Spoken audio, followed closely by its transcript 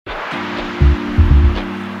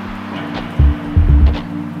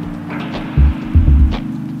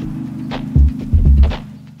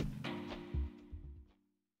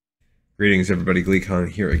Greetings everybody, Gleekon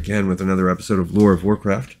here again with another episode of Lore of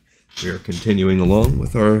Warcraft. We are continuing along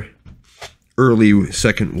with our early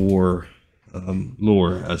Second War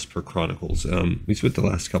lore as per Chronicles. We spent the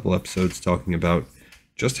last couple episodes talking about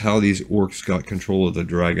just how these orcs got control of the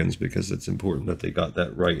dragons, because it's important that they got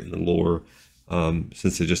that right in the lore,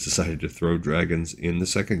 since they just decided to throw dragons in the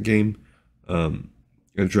second game. And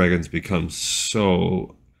dragons become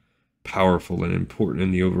so powerful and important in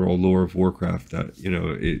the overall lore of Warcraft that, you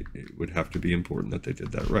know, it would have to be important that they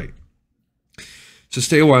did that right. So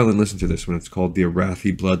stay a while and listen to this one. It's called the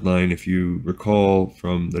Arathi Bloodline. If you recall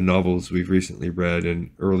from the novels we've recently read and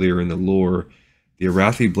earlier in the lore, the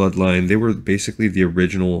Arathi Bloodline, they were basically the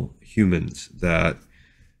original humans that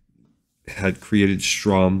had created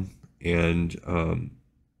Strom and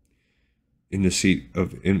in the seat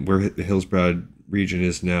of where the Hillsbrad region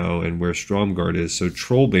is now and where Stromgarde is. So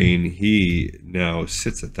Trollbane, he now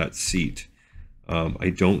sits at that seat. I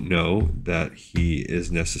don't know that he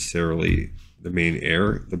is necessarily the main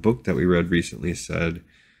heir. The book that we read recently said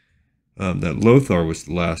that Lothar was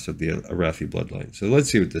the last of the Arathi bloodline. So let's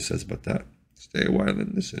see what this says about that. Stay a while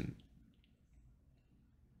and listen.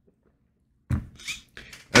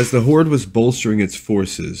 As the Horde was bolstering its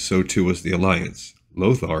forces, so too was the Alliance.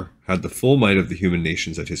 Lothar had the full might of the human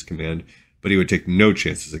nations at his command, but he would take no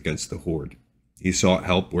chances against the Horde. He sought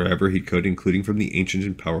help wherever he could, including from the ancient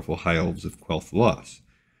and powerful High Elves of Quel'Thalas.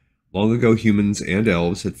 Long ago, humans and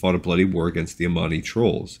elves had fought a bloody war against the Amani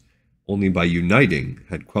trolls. Only by uniting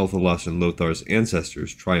had Quel'Thalas and Lothar's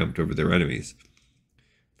ancestors triumphed over their enemies.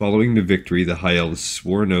 Following the victory, the High Elves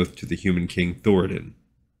swore an oath to the human king Thoradin.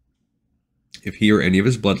 If he or any of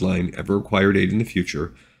his bloodline ever required aid in the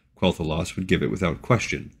future, Quel'Thalas would give it without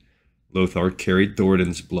question. Lothar carried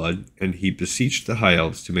Thoradin's blood, and he beseeched the High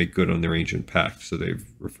Elves to make good on their ancient pact, so they've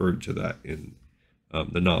referred to that in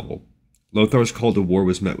the novel. Lothar's call to war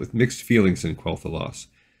was met with mixed feelings in Quel'Thalas.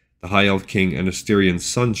 The High Elf King Anasterian's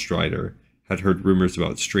son Strider had heard rumors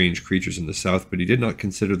about strange creatures in the south, but he did not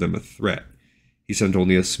consider them a threat. He sent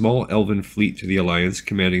only a small elven fleet to the Alliance,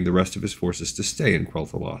 commanding the rest of his forces to stay in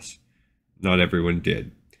Quel'Thalas. Not everyone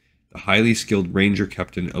did. The highly skilled ranger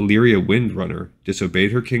captain Illyria Windrunner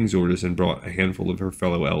disobeyed her king's orders and brought a handful of her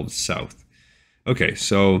fellow elves south. Okay,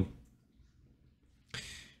 so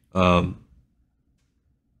all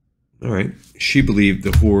right. She believed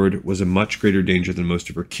the Horde was a much greater danger than most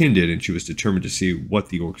of her kin did, and she was determined to see what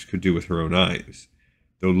the orcs could do with her own eyes.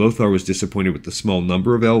 Though Lothar was disappointed with the small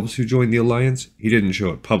number of elves who joined the Alliance, he didn't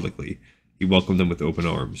show it publicly. He welcomed them with open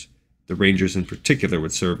arms. The Rangers in particular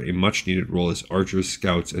would serve a much-needed role as archers,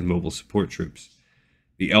 scouts, and mobile support troops.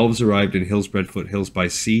 The elves arrived in Hillsbrad foothills by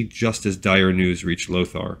sea just as dire news reached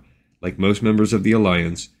Lothar. Like most members of the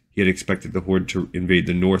Alliance, he had expected the Horde to invade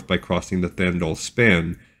the north by crossing the Thandal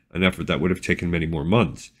Span, an effort that would have taken many more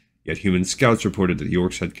months. Yet human scouts reported that the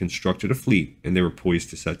orcs had constructed a fleet, and they were poised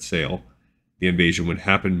to set sail. The invasion would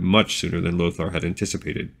happen much sooner than Lothar had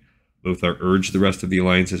anticipated. Lothar urged the rest of the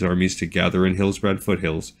Alliance's armies to gather in Hillsbrad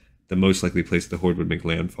foothills, the most likely place the Horde would make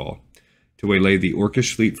landfall. To waylay the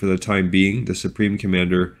Orcish fleet for the time being, the Supreme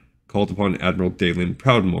Commander called upon Admiral Dalen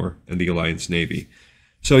Proudmoore and the Alliance Navy.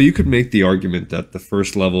 So you could make the argument that the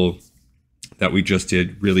first level that we just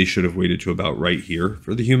did really should have waited to about right here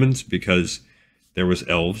for the humans, because there was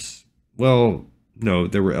elves. Well, no,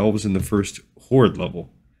 there were elves in the first Horde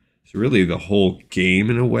level. So really the whole game,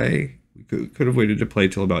 in a way, we could have waited to play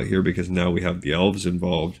till about here, because now we have the elves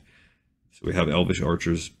involved. So we have elvish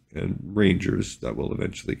archers and rangers that will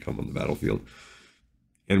eventually come on the battlefield.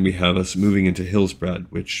 And we have us moving into Hillsbrad,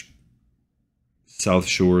 which South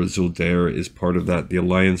Shore Zuldare is part of that. The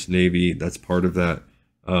Alliance Navy, that's part of that.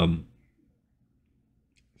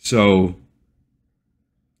 So,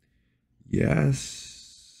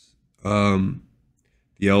 yes. The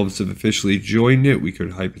elves have officially joined it. We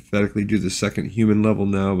could hypothetically do the second human level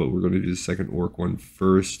now, but we're going to do the second orc one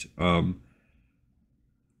first.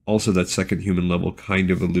 Also, that second human level kind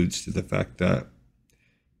of alludes to the fact that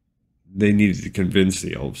they needed to convince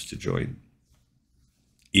the elves to join.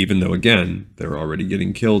 Even though, again, they're already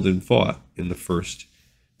getting killed and fought in the first.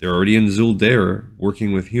 They're already in Zuldare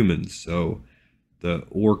working with humans. So the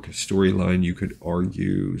orc storyline, you could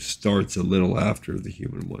argue, starts a little after the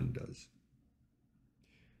human one does.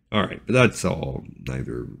 All right, but that's all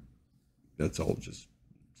just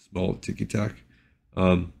small ticky-tack.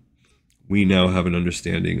 We now have an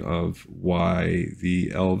understanding of why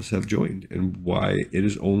the elves have joined and why it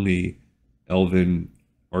is only elven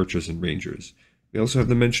archers and rangers. We also have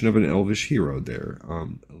the mention of an elvish hero there.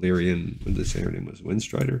 Illyrian, what did they say her name was?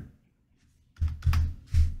 Windstrider?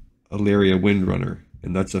 Illyria Windrunner.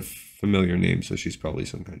 And that's a familiar name, so she's probably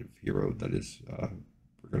some kind of hero that is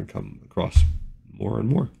going to come across more and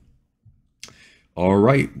more. All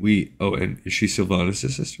right. And is she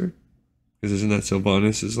Sylvanas' sister? Because isn't that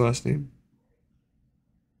Sylvanas' last name?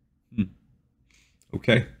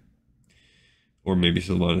 Okay. Or maybe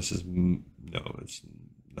Sylvanas is... No, it's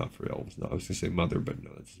not for elves. No, I was going to say mother, but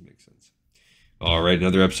no, that doesn't make sense. All right,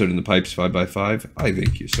 another episode in the pipes, 5x5. I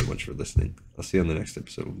thank you so much for listening. I'll see you on the next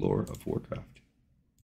episode of Lore of Warcraft.